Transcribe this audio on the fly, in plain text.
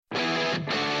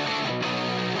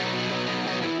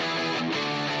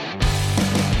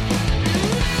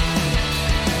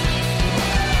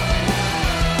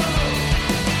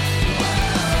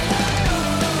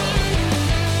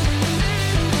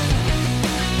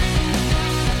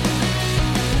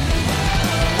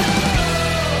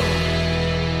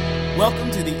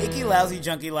Lousy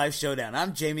Junkie Life Showdown.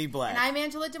 I'm Jamie Black. And I'm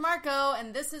Angela DeMarco,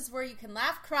 and this is where you can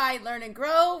laugh, cry, learn, and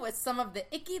grow with some of the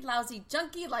icky, lousy,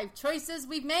 junky life choices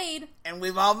we've made. And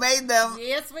we've all made them.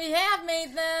 Yes, we have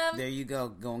made them. There you go,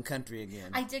 going country again.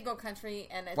 I did go country.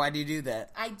 And why do you do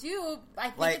that? I do.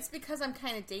 I think it's because I'm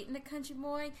kind of dating a country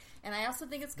boy, and I also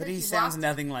think it's because he sounds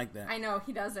nothing like that. I know,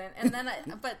 he doesn't. And then,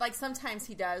 but like sometimes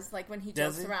he does, like when he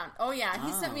jokes around. Oh yeah,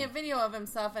 he sent me a video of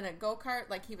himself in a go-kart,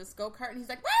 like he was go-karting. He's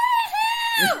like, woohoo!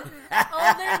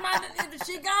 Oh, there's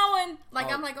she going.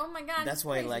 Like, I'm like, oh my God. That's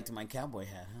why he liked my cowboy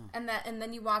hat, huh? And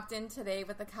then you walked in today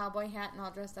with a cowboy hat and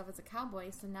all dressed up as a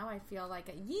cowboy, so now I feel like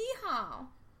a yeehaw.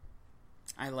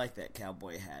 I like that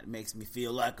cowboy hat. It makes me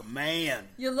feel like a man.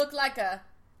 You look like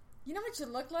you know what you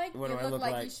look like? What you do I look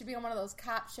like? You should be on one of those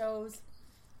cop shows.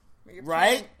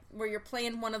 Where you're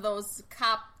playing one of those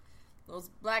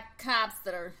black cops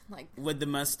that are like with the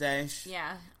mustache.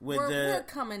 Yeah, we're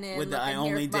coming in with the I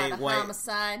only date white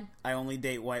homicide. I only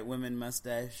date white women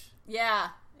mustache. Yeah,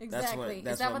 exactly.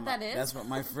 Is that what that is? That's what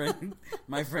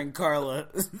my friend Carla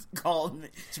called me.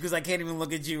 She goes, I can't even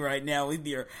look at you right now with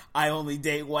your I only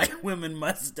date white women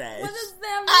mustache. What does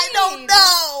that mean? I don't know.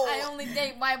 I only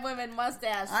date white women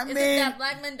mustache. Is it that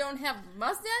black men don't have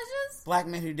mustaches? Black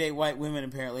men who date white women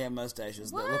apparently have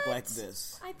mustaches that look like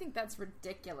this. I think that's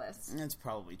ridiculous. That's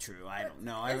probably true. I don't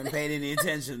know. I haven't paid any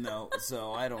attention though,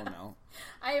 so I don't know.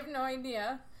 I have no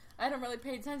idea. I don't really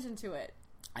pay attention to it.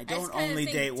 I don't only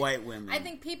date white women. I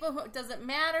think people who does it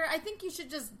matter. I think you should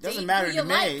just date doesn't matter who you to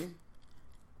like. me.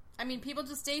 I mean, people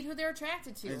just date who they're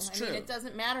attracted to. It's true. I mean, it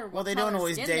doesn't matter what Well, they color don't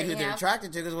always skin date who they they're have.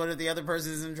 attracted to, because what if the other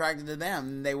person isn't attracted to them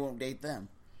and they won't date them?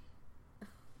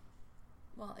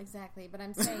 Well, exactly. But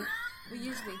I'm saying we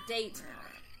usually date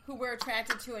who we're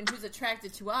attracted to and who's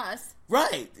attracted to us.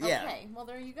 Right, yeah. Okay, well,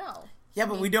 there you go. Yeah,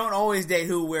 but we don't always date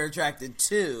who we're attracted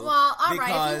to. Well, all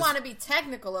right, if you want to be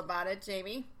technical about it,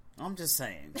 Jamie. I'm just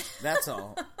saying. That's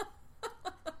all.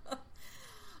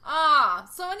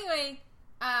 So anyway,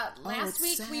 last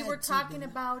week we were talking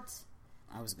about...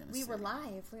 I was going to say. We were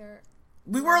live.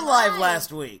 We were live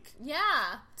last week. Yeah.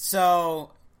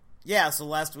 So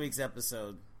last week's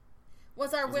episode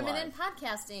was our Women live. in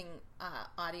Podcasting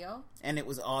audio. And it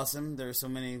was awesome. There were so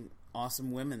many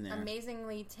awesome women there.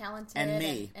 Amazingly talented. And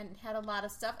me. And had a lot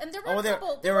of stuff. And there were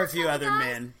there were a few other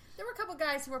men. There were a couple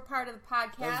guys who were part of the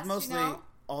podcast. It was mostly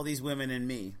all these women and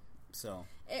me. So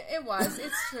it was.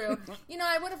 It's true. You know,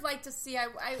 I would have liked to see. I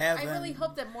really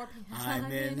hope that more people.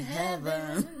 I'm in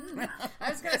heaven. I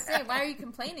was going to say, why are you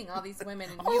complaining? All these women.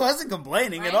 And I wasn't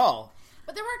complaining at all.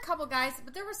 But there were a couple guys.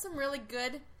 But there were some really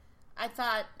good. I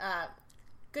thought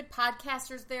good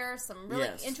podcasters there. Some really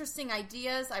interesting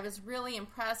ideas. I was really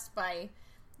impressed by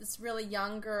this really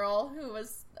young girl who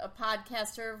was a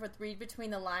podcaster with Read Between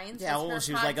the Lines. Yeah,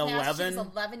 she was like 11. She was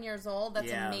 11 years old.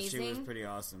 That's amazing. She was pretty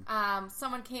awesome.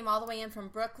 Someone came all the way in from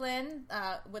Brooklyn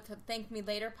with a Thank Me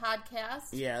Later podcast.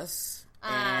 Yes.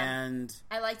 And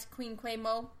I liked Queen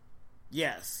Quaymo.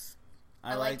 Yes.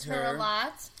 I liked her a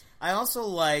lot. I also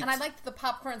liked... And I liked the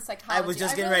popcorn psychology. I was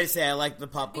just getting ready to say I liked the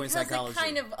popcorn psychology. Because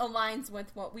it kind of aligns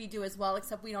with what we do as well,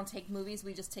 except we don't take movies,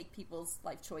 we just take people's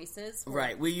life choices.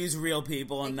 Right, we use real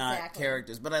people and not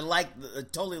characters. But I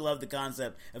totally love the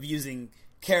concept of using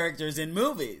characters in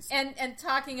movies. And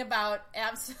talking about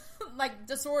like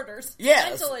disorders.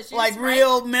 Yes, mental issues. Like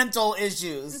real mental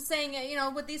issues. And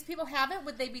saying, would these people have it?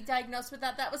 Would they be diagnosed with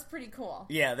that? That was pretty cool.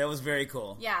 Yeah, that was very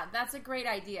cool. Yeah, that's a great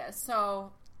idea.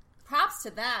 So... props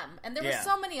to them. And there were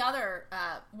so many other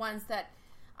ones that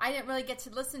I didn't really get to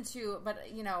listen to, but,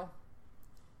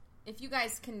 if you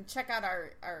guys can check out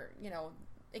our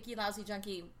Icky Lousy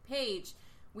Junkie page,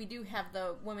 we do have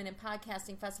the Women in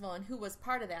Podcasting Festival and who was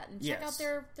part of that. And check out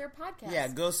their podcast. Yeah,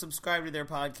 go subscribe to their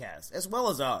podcast, as well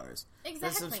as ours. Exactly.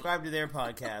 Go subscribe to their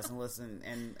podcast and listen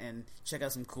and check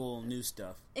out some cool new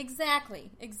stuff.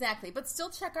 Exactly. But still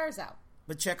check ours out.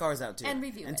 But check ours out, too. And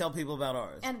review it. And tell people about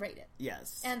ours. And rate it.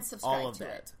 Yes. And subscribe all of to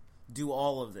that. it. Do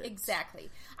all of it. Exactly.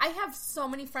 I have so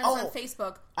many friends on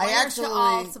Facebook. To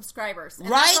all subscribers. And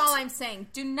right? That's all I'm saying.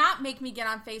 Do not make me get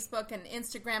on Facebook and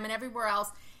Instagram and everywhere else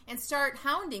and start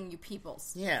hounding you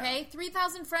peoples. Yeah. Okay?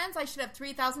 3,000 friends, I should have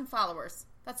 3,000 followers.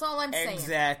 That's all I'm saying.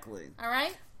 Exactly. All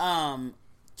right?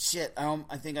 Shit,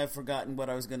 I think I've forgotten what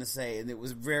I was going to say, and it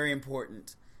was very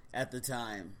important at the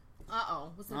time.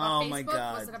 Uh-oh. Was it about Facebook? My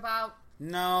God. Was it about...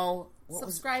 No.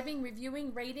 Subscribing,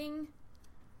 reviewing, rating?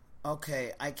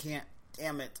 Okay, I can't.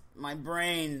 Damn it. My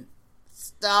brain.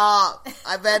 Stop.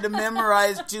 I've had to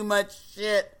memorize too much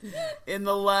shit in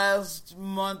the last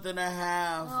month and a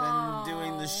half and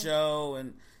doing the show,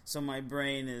 and so my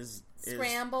brain is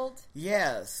scrambled?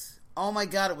 Yes. Oh my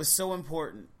God, it was so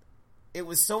important. It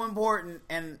was so important,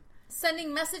 and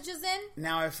Sending messages in?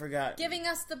 Now I forgot. Giving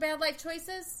us the bad life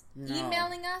choices? No.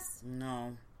 Emailing us?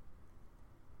 No.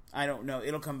 I don't know.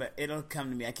 It'll come back. It'll come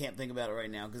to me. I can't think about it right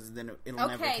now because then it'll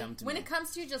never come to me. When it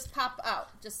comes to you, just pop out.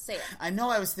 Just say it. I know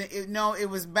I was thinking... No, it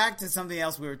was back to something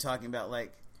else we were talking about.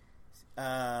 Like,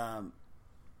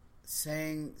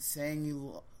 saying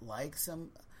you like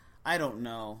some... I don't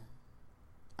know.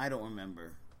 I don't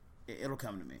remember. It'll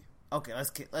come to me. Okay,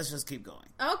 let's just keep going.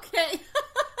 Okay.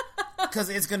 Because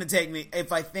it's going to take me...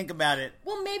 If I think about it...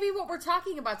 Well, maybe what we're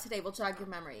talking about today will jog your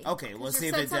memory. Okay, let's see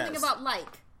if it does. You said something about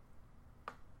like.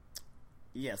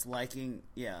 Yes, liking,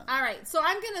 yeah. All right, so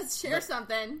I'm going to share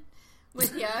something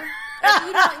with you. You're like,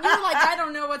 I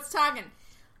don't know what's talking.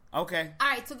 Okay. All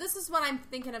right, so this is what I'm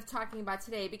thinking of talking about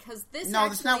today because this No,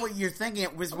 that's not what you're thinking.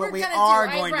 It was what we are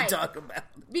going to talk about.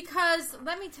 Because,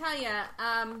 let me tell you,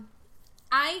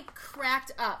 I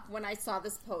cracked up when I saw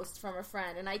this post from a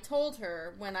friend, and I told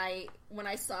her when I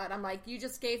saw it, I'm like, you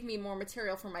just gave me more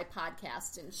material for my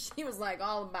podcast, and she was like,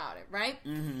 all about it, right?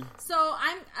 Mm-hmm. So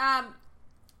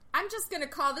I'm just going to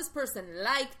call this person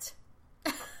liked.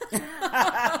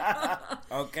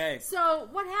 Okay. So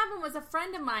what happened was a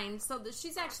friend of mine,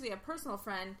 she's actually a personal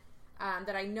friend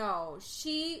that I know.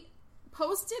 She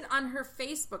posted on her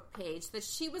Facebook page that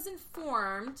she was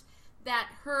informed that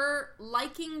her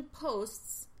liking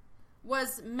posts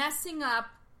was messing up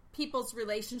people's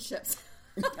relationships.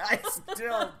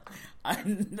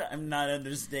 I'm not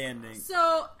understanding.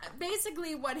 So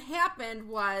basically what happened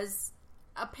was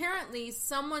apparently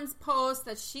someone's post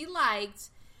that she liked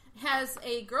has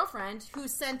a girlfriend who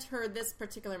sent her this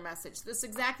particular message. This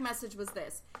exact message was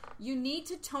this: you need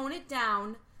to tone it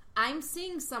down. I'm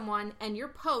seeing someone and your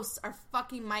posts are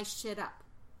fucking my shit up.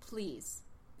 Please.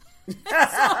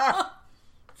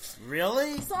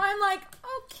 Really? So I'm like,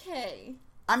 okay.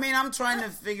 I mean, I'm trying to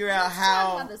figure out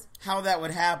how that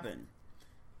would happen.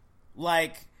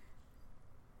 Like,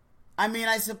 I mean,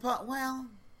 I suppose, well,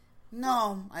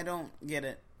 no, I don't get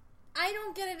it. I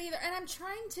don't get it either. And I'm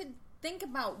trying to think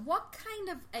about what kind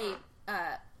of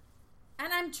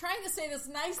and I'm trying to say this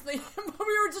nicely, but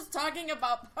we were just talking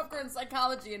about popcorn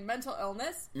psychology and mental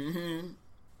illness. Mm-hmm.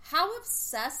 How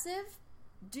obsessive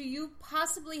do you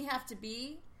possibly have to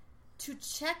be to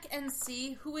check and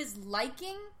see who is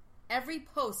liking every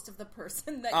post of the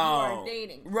person that you are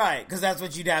dating? Right, because that's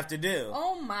what you'd have to do.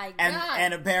 Oh my God.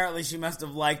 And apparently she must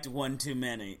have liked one too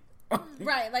many.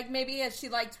 Right, like maybe she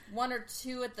liked one or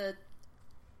two at the...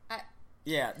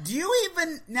 Yeah. Do you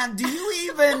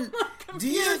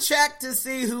check to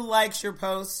see who likes your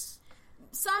posts?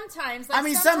 Sometimes. Like, I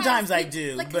mean, sometimes I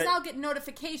do. Like, because I'll get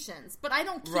notifications, but I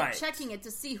don't keep checking it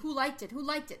to see who liked it.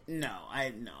 No,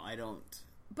 I don't.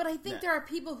 But I think there are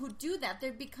people who do that. They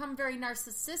become very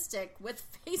narcissistic with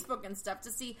Facebook and stuff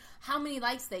to see how many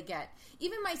likes they get.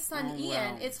 Even my son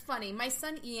Ian, it's funny. My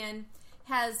son Ian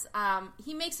has,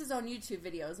 he makes his own YouTube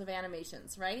videos of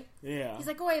animations, right? Yeah. He's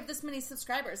like, I have this many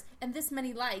subscribers and this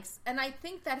many likes. And I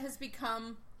think that has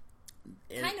become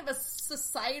kind of a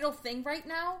societal thing right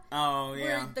now. Oh, yeah.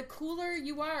 Where the cooler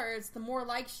you are, it's the more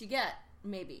likes you get,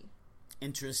 maybe.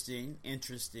 Interesting.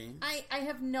 I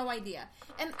have no idea.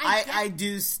 And I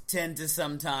do tend to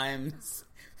sometimes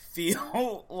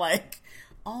feel like,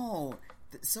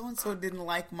 so-and-so didn't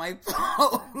like my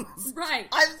post. Right.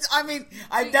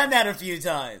 I've done that a few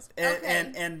times.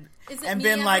 And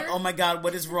been like, oh my God,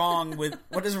 what is wrong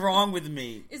with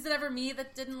me? Is it ever me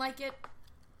that didn't like it?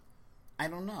 I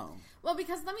don't know. Well,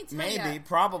 because let me tell you. Maybe,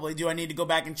 probably. Do I need to go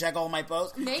back and check all my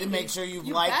posts? Maybe. To make sure you've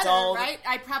liked all? Right?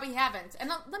 I probably haven't. And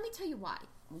let me tell you why.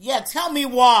 Yeah, tell me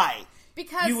why.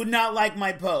 Because you would not like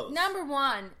my post. Number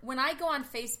one, when I go on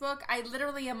Facebook, I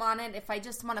literally am on it if I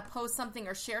just want to post something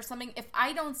or share something. If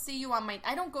I don't see you on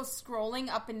I don't go scrolling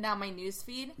up and down my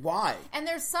newsfeed. Why? And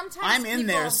there's sometimes I'm in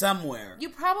there somewhere. You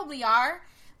probably are.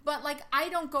 But, I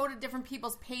don't go to different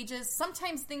people's pages.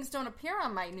 Sometimes things don't appear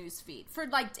on my newsfeed for,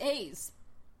 days.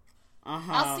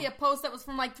 Uh-huh. I'll see a post that was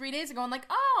from, 3 days ago and I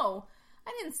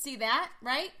didn't see that,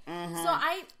 right? Uh-huh.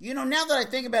 So now that I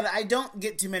think about it, I don't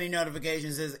get too many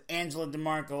notifications as Angela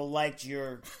DeMarco liked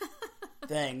your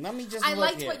thing. Let me just I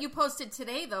liked what you posted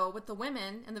today, though, with the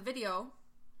women and the video.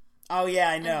 Oh,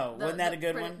 yeah, I know. Wasn't that a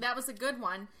good one? That was a good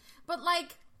one. But,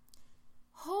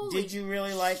 holy Did you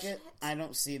really like it? I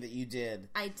don't see that you did.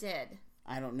 I did.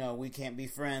 I don't know. We can't be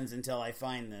friends until I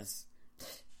find this.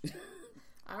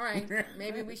 All right.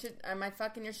 Maybe we should... Am I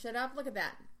fucking your shit up? Look at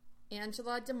that.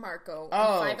 Angela DeMarco and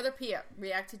 5 other people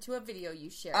reacted to a video you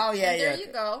shared. Oh, yeah, There you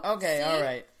go. Okay, see? all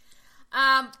right.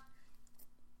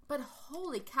 But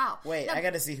holy cow. Wait, I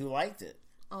got to see who liked it.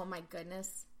 Oh, my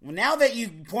goodness. Well, now that you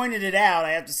pointed it out,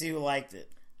 I have to see who liked it.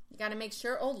 You got to make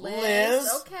sure. Oh, Liz. Liz.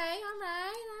 Okay, all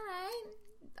right.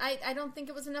 right. I don't think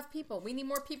it was enough people. We need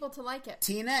more people to like it.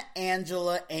 Tina,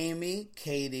 Angela, Amy,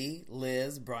 Katie,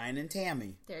 Liz, Brian, and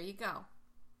Tammy. There you go.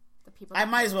 The people. I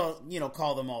might as well,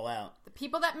 call them all out. The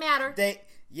people that matter.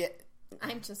 Yeah.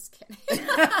 I'm just kidding.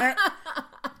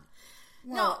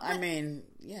 Well, I mean,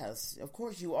 yes, of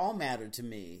course you all matter to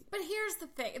me. But here's the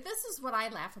thing. This is what I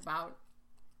laugh about.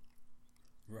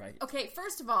 Right. Okay,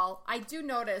 first of all, I do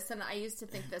notice, and I used to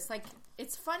think this, like,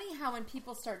 it's funny how when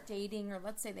people start dating, or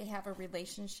let's say they have a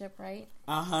relationship, right?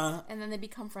 Uh-huh. And then they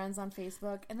become friends on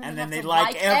Facebook, and then they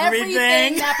like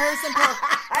everything that person posts.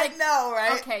 I know,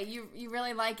 right? Okay, you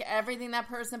really like everything that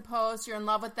person posts, you're in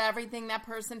love with everything that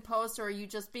person posts, or are you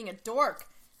just being a dork?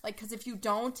 Like, because if you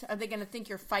don't, are they going to think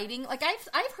you're fighting? Like,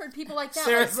 I've heard people like that.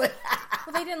 Seriously? Like,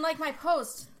 well, they didn't like my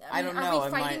post. I don't know. Are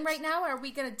we fighting right now? Are we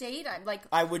going to date?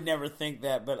 I would never think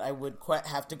that, but I would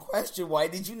have to question, why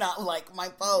did you not like my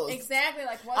post? Exactly.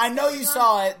 Like, I know you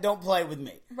saw it. Don't play with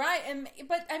me. Right.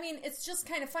 But, I mean, it's just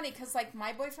kind of funny because, like,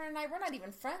 my boyfriend and I, we're not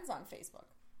even friends on Facebook.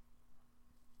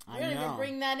 We don't even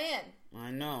bring that in. I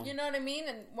know. You know what I mean?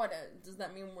 And what, does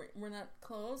that mean we're not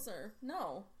close or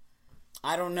no?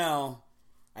 I don't know.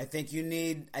 I think you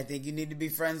need to be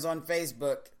friends on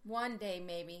Facebook. One day,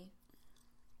 maybe.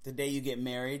 The day you get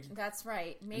married. That's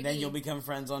right. Maybe. And then you'll become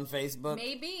friends on Facebook.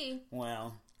 Maybe.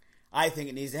 Well, I think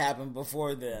it needs to happen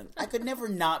before then. I could never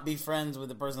not be friends with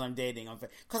the person I'm dating on Facebook.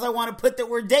 Because I want to put that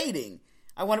we're dating.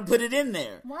 I want to put it in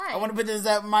there. Why? I want to put this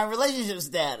at my relationship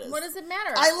status. What does it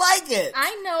matter? I like it.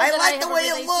 I know I that like I the have way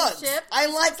a it looks. relationship. I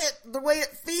like it the way it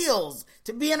feels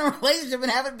to be in a relationship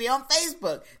and have it be on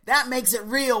Facebook. That makes it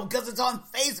real because it's on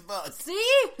Facebook.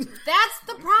 See? That's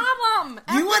the problem.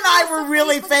 You and I were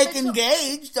really fake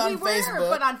engaged on Facebook.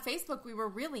 But on Facebook we were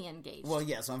really engaged. Well,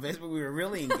 yes, on Facebook we were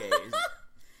really engaged.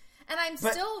 And I'm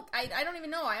still, I don't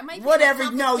even know. I might be whatever.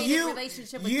 in a complicated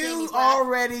relationship with Jamie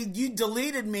Black. You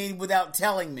deleted me without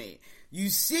telling me. You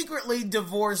secretly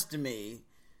divorced me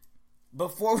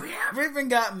before we ever even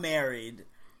got married.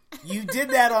 You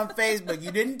did that on Facebook.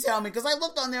 You didn't tell me because I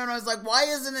looked on there and I was like, why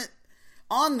isn't it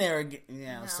on there again?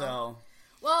 Yeah, no. So.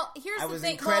 Well, here's the thing. I was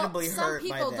incredibly hurt by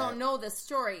that. Some people don't know this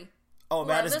story. Oh,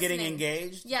 about us getting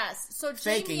engaged? Yes. So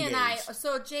Jamie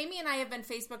and I have been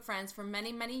Facebook friends for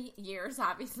many, many years,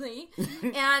 obviously.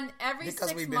 And every 6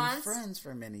 months, because we've been friends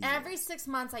for many years. Every 6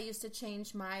 months, I used to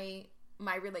change my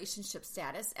relationship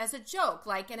status as a joke,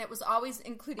 and it was always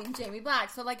including Jamie Black.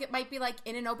 So, it might be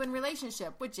in an open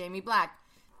relationship with Jamie Black.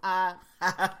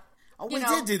 We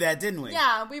did do that, didn't we?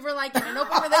 Yeah, we were in an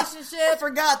open relationship. I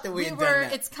forgot that we had done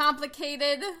that. It's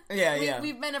complicated. Yeah.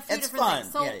 We've been a few different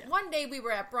things. So one day we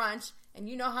were at brunch, and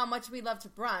you know how much we love to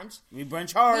brunch. We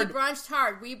brunch hard. We brunched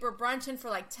hard. We were brunching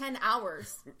for 10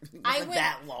 hours.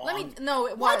 That long. No,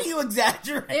 it was. Why do you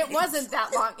exaggerate? It wasn't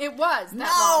that long. It was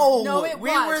that long. No, it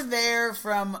was. We were there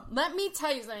from... Let me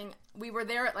tell you something. We were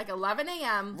there at 11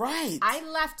 a.m. Right. I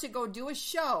left to go do a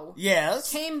show.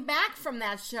 Yes. Came back from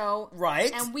that show.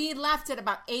 Right. And we left at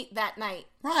about 8 that night.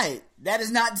 Right. That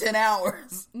is not 10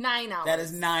 hours. 9 hours. That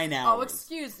is 9 hours. Oh,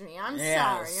 excuse me. I'm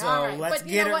sorry. So all right. Let's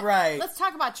get it right. Let's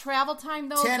talk about travel time,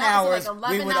 though. 10 that hours. Was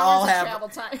 11 we would hours all of have travel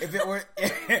time.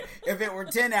 if it were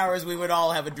 10 hours, we would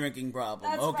all have a drinking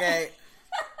problem. That's okay. Right.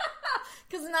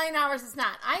 Because 9 hours is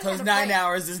not. Because 9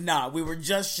 hours is not. We were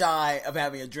just shy of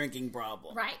having a drinking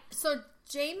problem. Right. So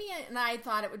Jamie and I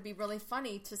thought it would be really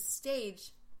funny to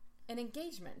stage an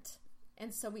engagement.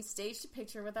 And so we staged a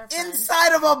picture with our friends.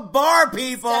 Inside of a bar,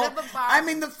 people! Instead of a bar. I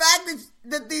mean, the fact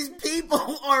that these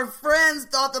people, our friends,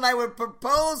 thought that I would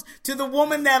propose to the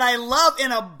woman that I love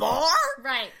in a bar?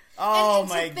 Right. Oh, my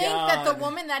God. And to think that the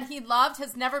woman that he loved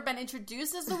has never been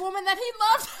introduced as the woman that he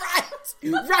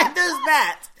loved. Right, there's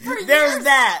that. There's years.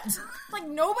 that.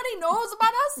 Nobody knows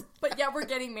about us, but yet we're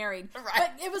getting married. Right.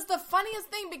 But it was the funniest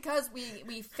thing because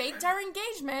we faked our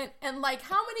engagement, and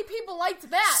how many people liked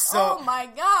that? Oh my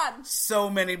God. So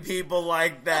many people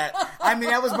liked that. I mean,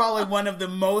 that was probably one of the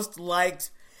most liked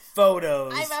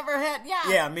photos I've ever had.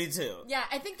 Yeah, me too. Yeah,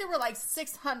 I think there were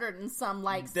 600 and some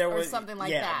likes or something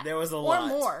like that. Yeah, there was a lot. Or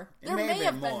more. There may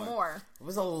have been more. It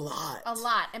was a lot. A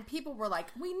lot. And people were like,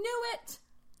 we knew it.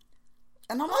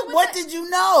 And I'm like, what did you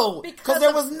know? Because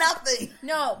there was nothing.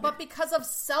 No, but because of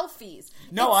selfies.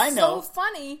 No, I know. It's so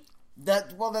funny.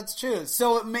 That's true.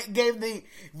 So it gave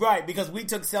because we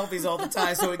took selfies all the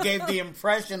time, so it gave the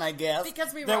impression, I guess.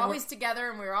 Because we were always together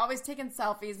and we were always taking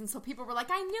selfies, and so people were like,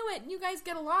 I knew it, and you guys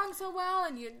get along so well,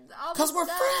 and because we're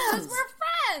friends. Because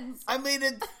we're friends. I mean,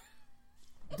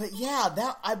 but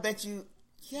yeah, I bet you,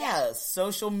 yes,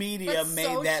 social media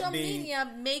made that be. Social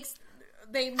media make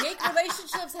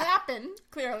relationships happen,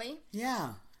 clearly.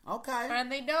 Yeah. Okay.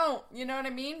 And they don't. You know what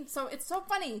I mean? So it's so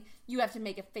funny. You have to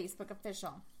make it Facebook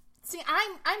official. See,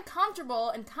 I'm comfortable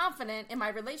and confident in my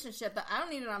relationship that I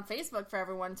don't need it on Facebook for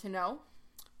everyone to know.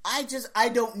 I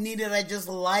don't need it. I just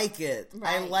like it.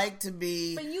 Right. I like to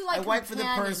be. But you like I like for the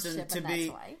person to be.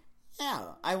 Why. Yeah,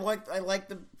 I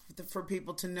like for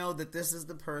people to know that this is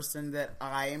the person that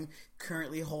I am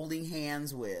currently holding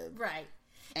hands with. Right.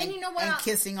 And you know what? And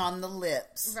kissing on the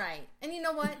lips. Right. And you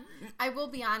know what? I will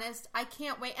be honest. I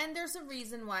can't wait. And there's a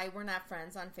reason why we're not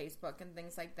friends on Facebook and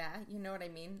things like that. You know what I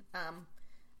mean?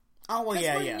 Oh, well,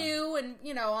 yeah, we're new and,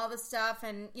 you know, all the stuff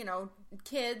and, you know,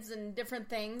 kids and different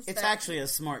things. It's actually a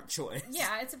smart choice.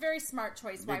 Yeah, it's a very smart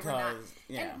choice why we're not.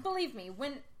 Yeah. And believe me,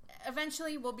 when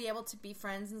eventually we'll be able to be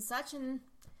friends and such, and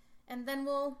then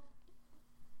we'll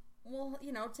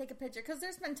you know, take a picture. Because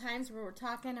there's been times where we're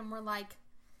talking and we're like,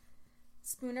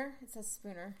 Spooner? It says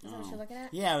Spooner. Is that what you're looking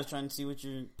at? Yeah, I was trying to see what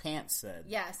your pants said.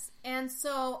 Yes. And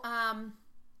so,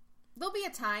 there'll be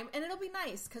a time, and it'll be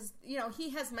nice, because, you know, he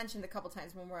has mentioned a couple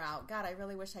times when we're out, God, I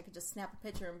really wish I could just snap a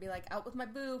picture and be like, out with my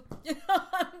boo. You know?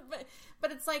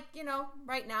 but it's like, you know,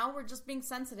 right now we're just being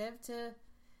sensitive to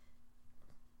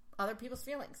other people's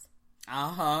feelings.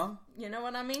 Uh-huh. You know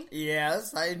what I mean?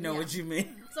 Yes, I know what you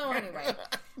mean. So anyway,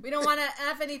 we don't want to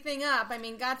F anything up. I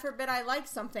mean, God forbid I like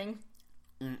something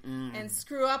and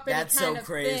screw up any kind of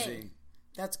crazy. Thing.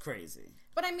 That's crazy.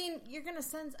 But I mean, you're going to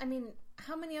send, I mean,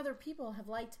 how many other people have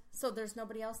liked, so there's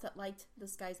nobody else that liked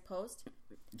this guy's post?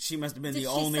 She must have been the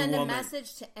only woman. Did she send a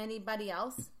message to anybody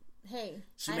else? Hey,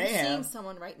 I'm seeing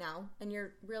someone right now, and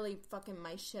you're really fucking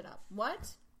my shit up.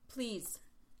 What? Please.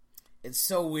 It's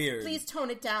so weird. Please tone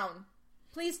it down.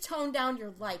 Please tone down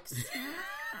your likes.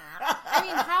 I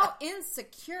mean, how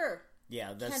insecure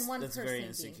can one person very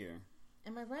insecure.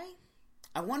 Be? Am I right?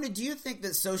 I wonder, do you think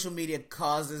that social media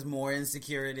causes more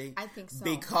insecurity? I think so.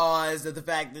 Because of the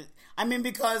fact that, I mean,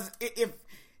 because if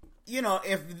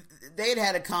they'd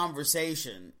had a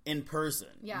conversation in person,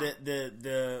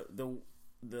 the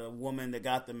woman that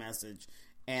got the message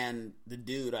and the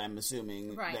dude, I'm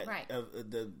assuming,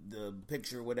 the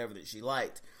picture, whatever that she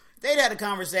liked, they'd had a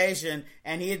conversation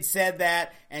and he had said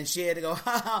that and she had to go,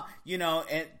 you know,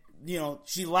 and, you know,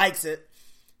 she likes it.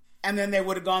 And then they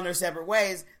would have gone their separate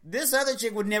ways. This other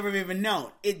chick would never have even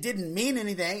known. It didn't mean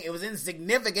anything. It was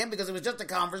insignificant because it was just a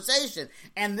conversation.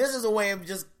 And this is a way of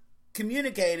just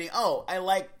communicating. Oh, I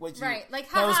like what you right,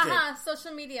 like posted.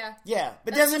 Social media. Yeah,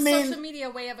 but that's doesn't mean social media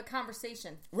way of a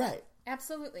conversation. Right.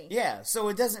 Absolutely. Yeah. So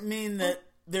it doesn't mean that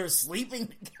they're sleeping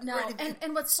together. No.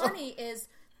 And what's funny is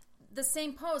the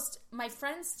same post. My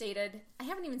friend stated, I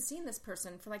haven't even seen this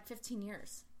person for like 15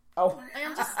 years. Oh.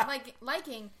 I'm just like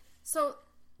liking. So.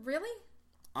 Really?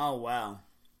 Oh, wow.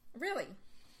 Really?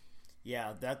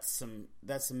 Yeah, that's some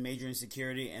major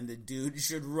insecurity, and the dude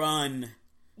should run.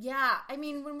 Yeah, I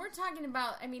mean, when we're talking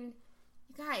about, I mean,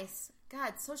 you guys,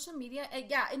 God, social media,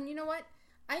 yeah, and you know what?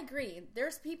 I agree.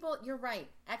 There's people, you're right,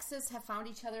 exes have found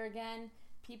each other again,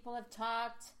 people have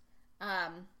talked,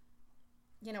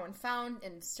 you know, and found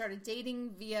and started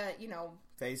dating via, you know,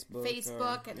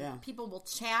 Facebook, and people will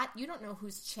chat. You don't know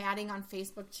who's chatting on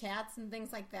Facebook chats and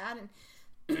things like that, and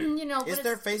you know, is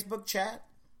there Facebook chat?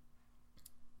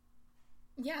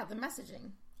 Yeah, the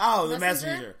messaging. Oh, the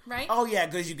messenger, right? Oh, yeah,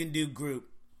 because you can do group.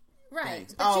 Right,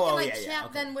 things. But you can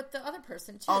chat then with the other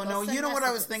person too. Oh no, you know what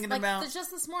I was thinking about?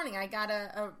 Just this morning, I got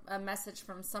a message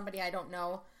from somebody I don't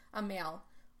know, a male.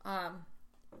 What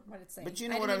did it say? But you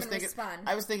know what I was thinking? Respond.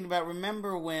 I was thinking about.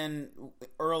 Remember when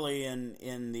early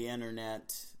in the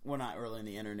internet? Well, not early in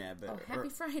the internet, but happy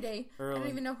Friday! I don't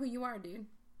even know who you are, dude.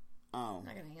 Oh. I'm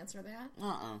not going to answer that.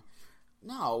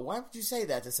 No, why would you say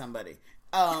that to somebody?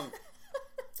 Well,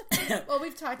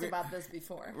 we've talked about this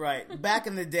before. Right. Back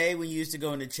in the day when you used to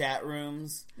go into chat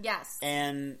rooms. Yes.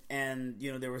 And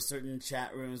you know, there were certain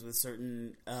chat rooms with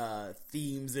certain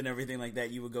themes and everything like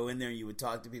that. You would go in there and you would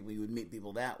talk to people. You would meet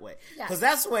people that way. Because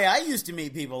that's the way I used to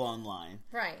meet people online.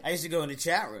 Right. I used to go into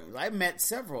chat rooms. I met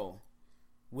several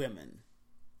women.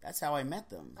 That's how I met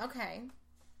them. Okay.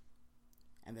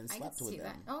 And then slept with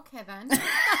them. That. Okay, then.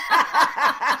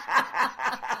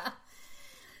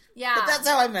 Yeah. But that's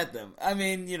how I met them. I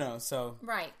mean, you know, so.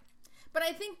 Right. But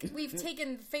I think we've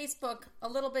taken Facebook a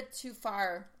little bit too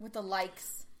far with the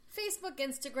likes. Facebook,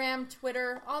 Instagram,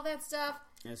 Twitter, all that stuff.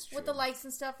 That's true. With the likes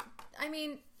and stuff. I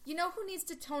mean, you know who needs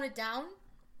to tone it down?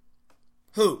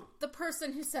 Who? The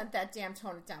person who sent that damn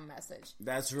tone it down message.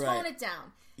 That's right. Tone it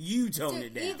down. You tone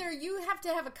it down. Either you have to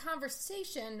have a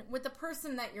conversation with the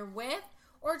person that you're with,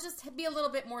 or just be a little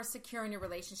bit more secure in your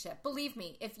relationship. Believe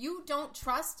me, if you don't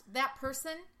trust that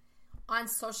person on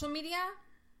social media,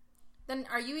 then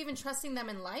are you even trusting them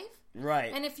in life?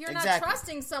 Right. And if you're not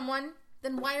trusting someone,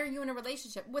 then why are you in a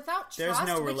relationship? Without trust, there's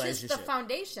no which relationship. is the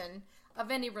foundation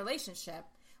of any relationship,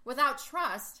 without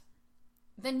trust,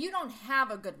 then you don't have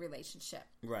a good relationship.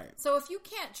 Right. So if you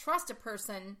can't trust a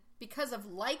person because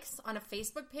of likes on a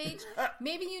Facebook page,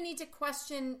 maybe you need to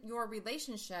question your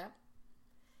relationship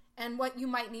and what you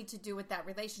might need to do with that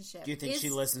relationship. Do you think she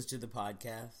listens to the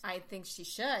podcast? I think she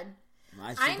should.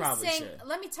 She probably should.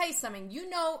 Let me tell you something. You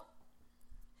know,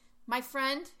 my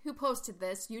friend who posted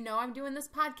this, you know I'm doing this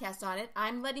podcast on it.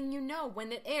 I'm letting you know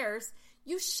when it airs,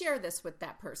 you share this with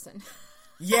that person.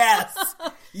 Yes.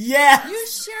 Yes. You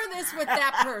share this with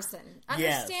that person.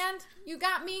 Understand? Yes. You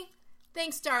got me?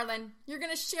 Thanks, darling. You're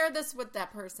going to share this with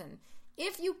that person.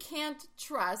 If you can't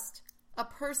trust a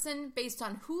person based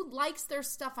on who likes their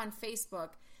stuff on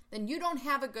Facebook, then you don't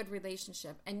have a good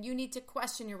relationship, and you need to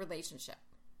question your relationship.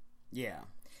 Yeah.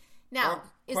 Now,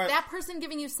 is that person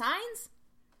giving you signs?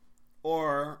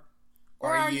 Or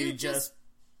are you just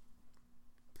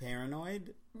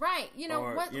paranoid? Right. You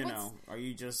know, are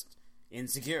you just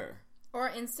insecure? Or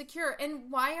insecure. And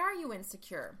why are you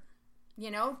insecure? You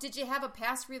know, did you have a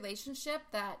past relationship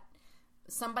that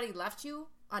somebody left you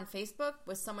on Facebook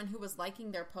with someone who was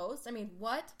liking their post? I mean,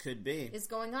 what could be is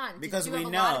going on? Because did you have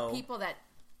a lot of people that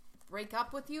break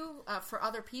up with you for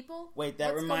other people? Wait,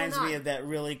 that reminds me of that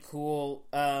really cool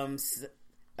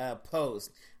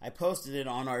post. I posted it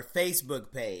on our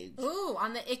Facebook page. Ooh,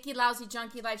 on the Icky Lousy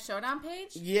Junkie Life Showdown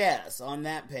page? Yes, on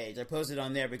that page. I posted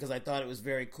on there because I thought it was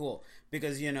very cool.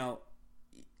 Because, you know,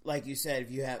 like you said,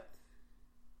 if you have...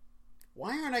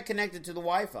 Why aren't I connected to the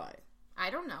Wi-Fi? I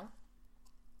don't know.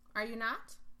 Are you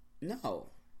not? No.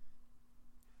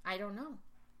 I don't know.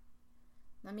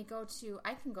 Let me go to...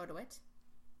 I can go to it.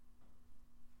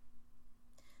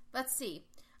 Let's see.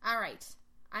 All right.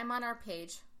 I'm on our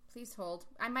page. Please hold.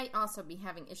 I might also be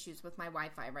having issues with my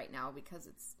Wi-Fi right now because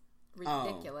it's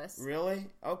ridiculous. Oh, really?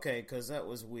 Okay, because that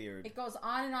was weird. It goes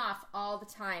on and off all the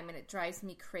time, and it drives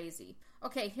me crazy.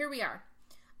 Okay, here we are.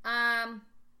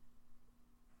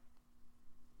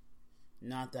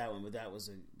 Not that one, but that was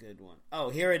a good one. Oh,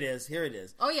 here it is. Here it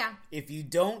is. Oh, yeah. If you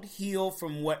don't heal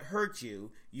from what hurt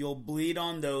you, you'll bleed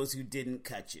on those who didn't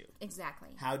cut you. Exactly.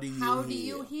 How do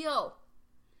you heal?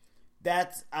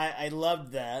 That's I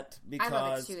loved that because I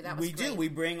love it too. That was great. we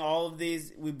bring all of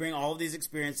these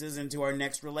experiences into our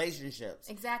next relationships.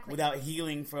 Exactly. Without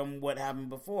healing from what happened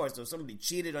before. So if somebody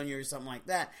cheated on you or something like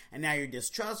that, and now you're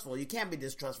distrustful, you can't be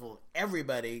distrustful of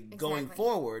everybody going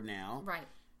forward now. Right.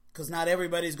 Because not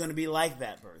everybody's going to be like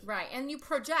that person. Right. And you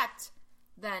project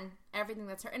then everything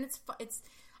that's hurt. And it's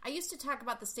I used to talk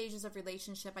about the stages of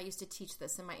relationship. I used to teach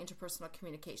this in my interpersonal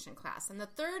communication class. And the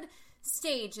third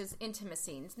stage is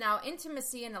intimacy. Now,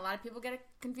 intimacy, and a lot of people get it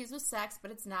confused with sex, but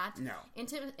it's not. No.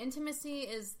 Intimacy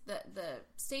is the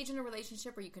stage in a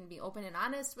relationship where you can be open and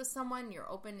honest with someone. You're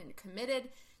open and committed.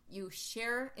 You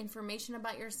share information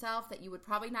about yourself that you would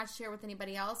probably not share with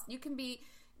anybody else. You can be...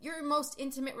 Your most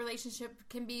intimate relationship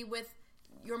can be with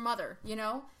your mother, you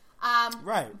know?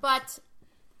 Right. But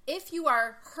if you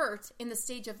are hurt in the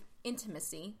stage of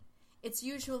intimacy, it's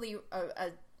usually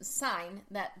a sign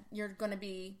that you're going to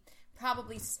be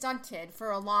probably stunted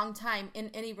for a long time in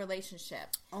any relationship.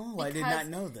 Oh, because, I did not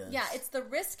know this. Yeah, it's the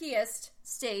riskiest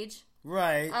stage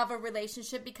of a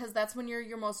relationship because that's when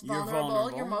you're most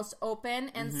vulnerable, you're most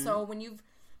open. And so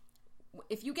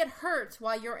if you get hurt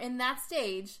while you're in that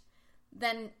stage,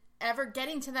 then ever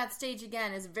getting to that stage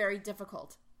again is very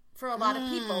difficult for a lot of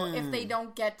people if they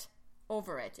don't get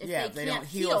over it. If they can't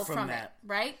heal from that.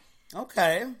 Right?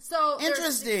 Okay. So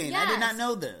interesting. Yes. I did not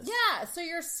know this. Yeah. So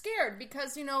you're scared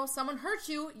because, you know, someone hurt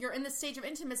you. You're in the stage of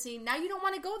intimacy. Now you don't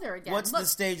want to go there again. What's the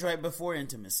stage right before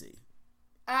intimacy?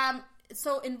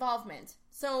 So involvement.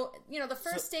 So, you know, the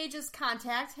first stage is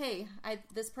contact. Hey,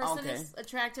 this person is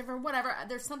attractive or whatever.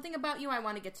 There's something about you. I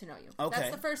want to get to know you. Okay.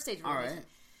 That's the first stage of relationship. All right.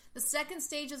 The second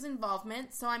stage is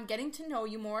involvement. So I'm getting to know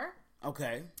you more.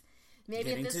 Okay.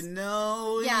 Maybe getting to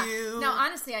know you. Now,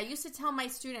 honestly, I used to tell my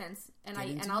students, and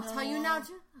I'll tell you now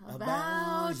too,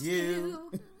 about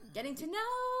you. Getting to know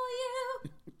you.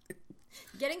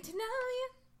 Getting to know you.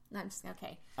 No, I'm just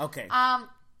okay. Okay.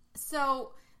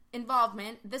 So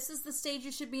involvement. This is the stage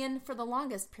you should be in for the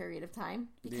longest period of time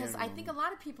because I think a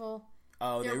lot of people.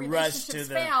 Their relationships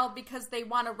fail because they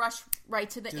want to rush right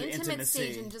to the intimate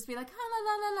stage and just be like, la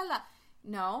la la la la.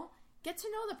 No, get to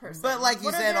know the person. But like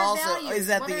you said, also, is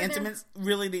that the intimate,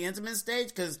 really the intimate stage?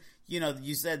 Because, you know,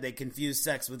 you said they confuse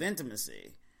sex with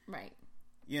intimacy. Right.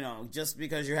 You know, just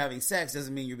because you're having sex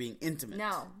doesn't mean you're being intimate.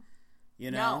 No.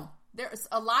 You know? No. There's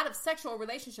a lot of sexual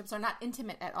relationships are not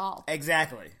intimate at all.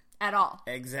 Exactly. At all.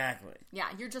 Exactly. Yeah,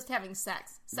 you're just having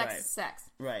sex. Sex is sex.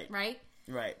 Right. Right?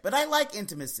 Right. But I like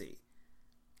intimacy.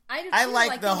 I do too. I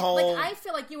like the whole... Like, I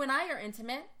feel like you and I are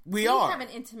intimate. We are. have an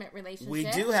intimate relationship. We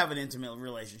do have an intimate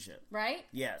relationship. Right?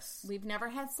 Yes. We've never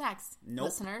had sex. Nope.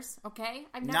 Listeners, okay?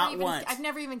 Not once. I've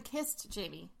never even kissed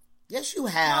Jamie. Yes, you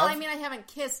have. Well, I mean, I haven't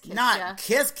kissed Not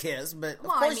kiss, but of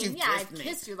course you've kissed I've me.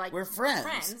 kissed you like we're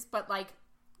friends. But like,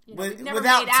 you know, we've never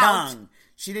without made tongue. Out.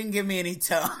 She didn't give me any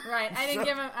tongue. Right. I didn't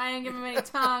give him any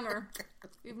tongue, or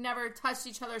we've never touched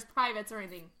each other's privates or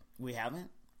anything. We haven't?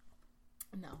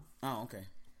 No. Oh, okay.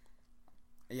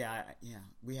 Yeah,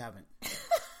 we haven't.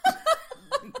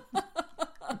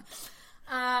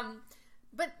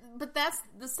 But that's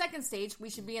the second stage. We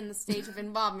should be in the stage of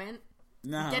involvement.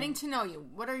 No. Getting to know you.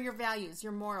 What are your values,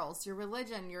 your morals, your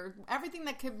religion, your everything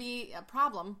that could be a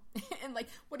problem, and like,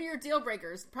 what are your deal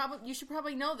breakers? You should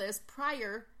probably know this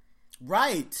prior,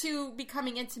 right, to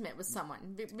becoming intimate with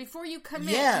someone. Before you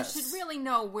commit, yes. You should really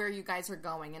know where you guys are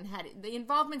going and headed. The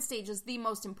involvement stage is the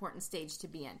most important stage to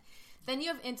be in. Then you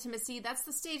have intimacy. That's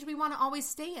the stage we want to always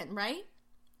stay in, right?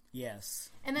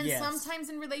 Yes. And then sometimes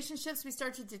in relationships, we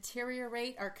start to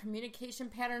deteriorate. Our communication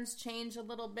patterns change a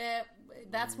little bit.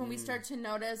 That's when we start to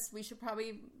notice we should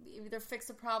probably either fix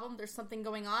a problem. There's something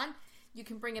going on. You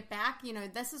can bring it back. You know,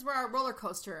 this is where our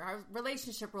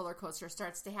relationship roller coaster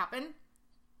starts to happen.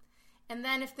 And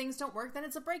then if things don't work, then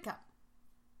it's a breakup.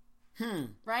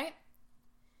 Right?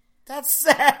 That's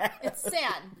sad. It's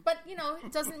sad. But, you know,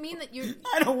 it doesn't mean that you...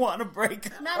 I don't want to break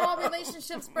up. Not all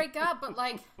relationships break up, but,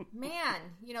 like, man,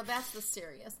 you know, that's the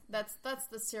series. That's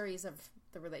the series of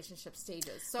the relationship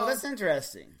stages. So, well, that's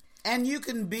interesting. And you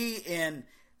can be in,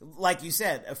 like you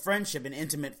said, a friendship, an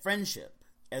intimate friendship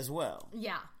as well.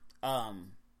 Yeah.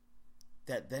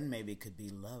 That then maybe could be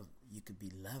love. You could be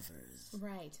lovers.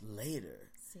 Right. Later.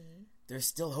 See? There's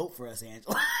still hope for us,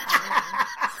 Angela.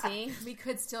 See? We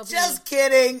could still be. Just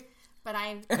kidding. But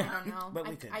I don't know. But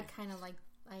we could. I kind of like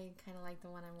the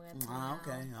one I'm with.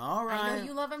 Okay. All right. I know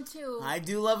you love him too. I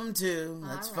do love him too.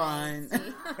 That's fine.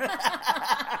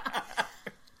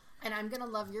 And I'm going to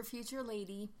love your future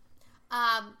lady.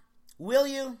 Will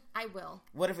you? I will.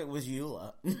 What if it was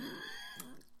Eula?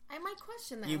 I might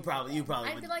question that. You probably I'd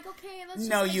would. be like, okay, let's just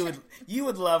No, you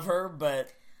would love her,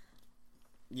 but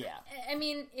yeah. I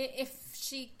mean,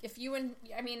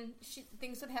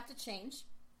 things would have to change.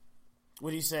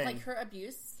 What are you saying? Like her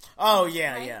abuse. Oh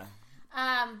yeah, right? yeah.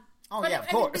 But yeah, of it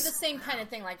course. would be the same kind of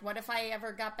thing. Like, what if I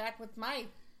ever got back with my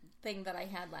thing that I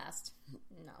had last?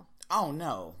 No. Oh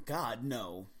no, God,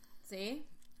 no. See?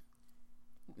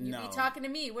 You'd be talking to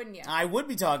me, wouldn't you? I would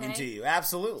be talking to you,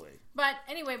 absolutely. But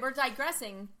anyway, we're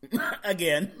digressing.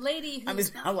 Again. Lady who... I mean,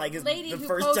 it's not like it's the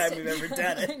first posted, time we've ever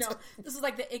done it. I know. This is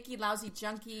like the icky, lousy,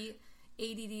 junky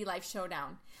ADD life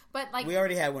showdown. But like... We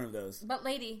already had one of those. But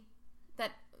lady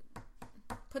that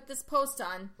put this post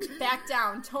on, back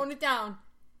down, tone it down.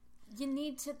 You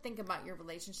need to think about your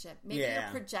relationship. Maybe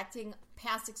you're projecting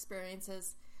past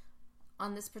experiences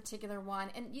on this particular one,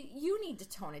 and you need to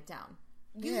tone it down.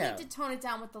 You need to tone it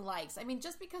down with the likes. I mean,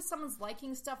 just because someone's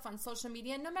liking stuff on social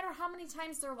media, no matter how many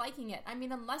times they're liking it, I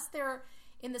mean, unless they're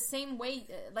in the same way,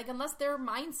 like unless their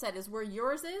mindset is where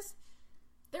yours is,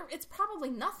 it's probably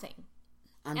nothing.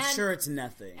 I'm sure it's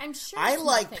nothing. I'm sure I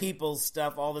like nothing. people's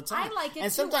stuff all the time. I like it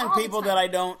and too, sometimes all the people time. that I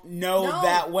don't know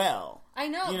that well. I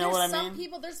know. You know what I mean? Some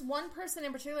people, there's one person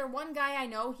in particular, one guy I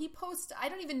know, he posts, I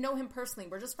don't even know him personally,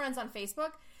 we're just friends on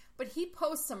Facebook, but he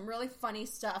posts some really funny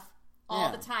stuff all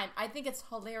the time. I think it's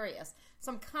hilarious.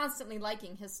 So I'm constantly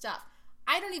liking his stuff.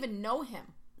 I don't even know him.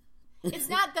 It's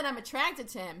not that I'm attracted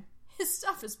to him. His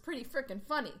stuff is pretty freaking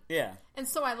funny. Yeah. And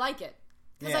so I like it.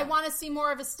 Because I want to see more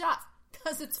of his stuff.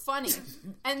 Because it's funny.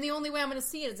 And the only way I'm going to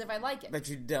see it is if I like it. But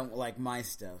you don't like my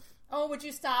stuff. Oh, would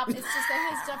you stop? It's just that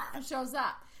his stuff shows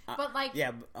up. But like...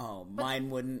 Yeah, mine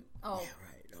wouldn't. Oh. Yeah,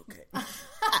 right, okay.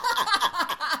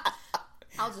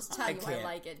 I'll just tell you I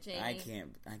like it, Jamie.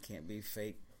 I can't be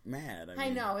fake mad. I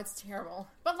know, it's terrible.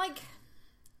 But like,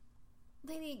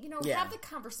 lady, have the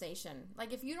conversation.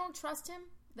 Like, if you don't trust him,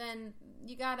 then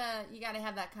you gotta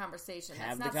have that conversation.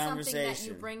 That's not something that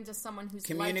you bring to someone who's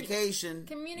communication.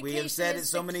 Communication. We have said it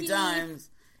so many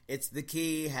times. It's the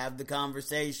key. Have the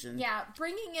conversation. Yeah,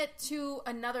 bringing it to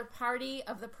another party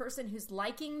of the person who's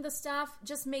liking the stuff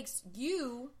just makes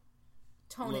you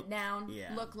tone it down,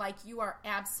 look like you are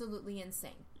absolutely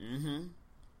insane. Mm-hmm.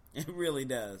 It really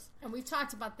does. And we've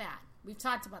talked about that. We've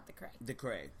talked about the cray. The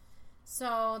cray.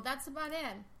 So that's about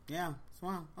it. Yeah.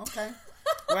 Wow. Okay.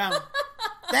 Well,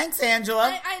 thanks,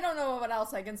 Angela. I don't know what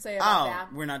else I can say about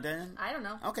that. We're not done? I don't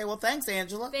know. Okay, well, thanks,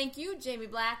 Angela. Thank you, Jamie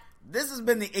Black. This has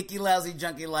been the Icky Lousy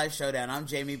Junkie Life Showdown. I'm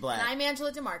Jamie Black. And I'm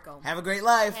Angela DeMarco. Have a great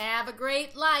life. Have a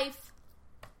great life.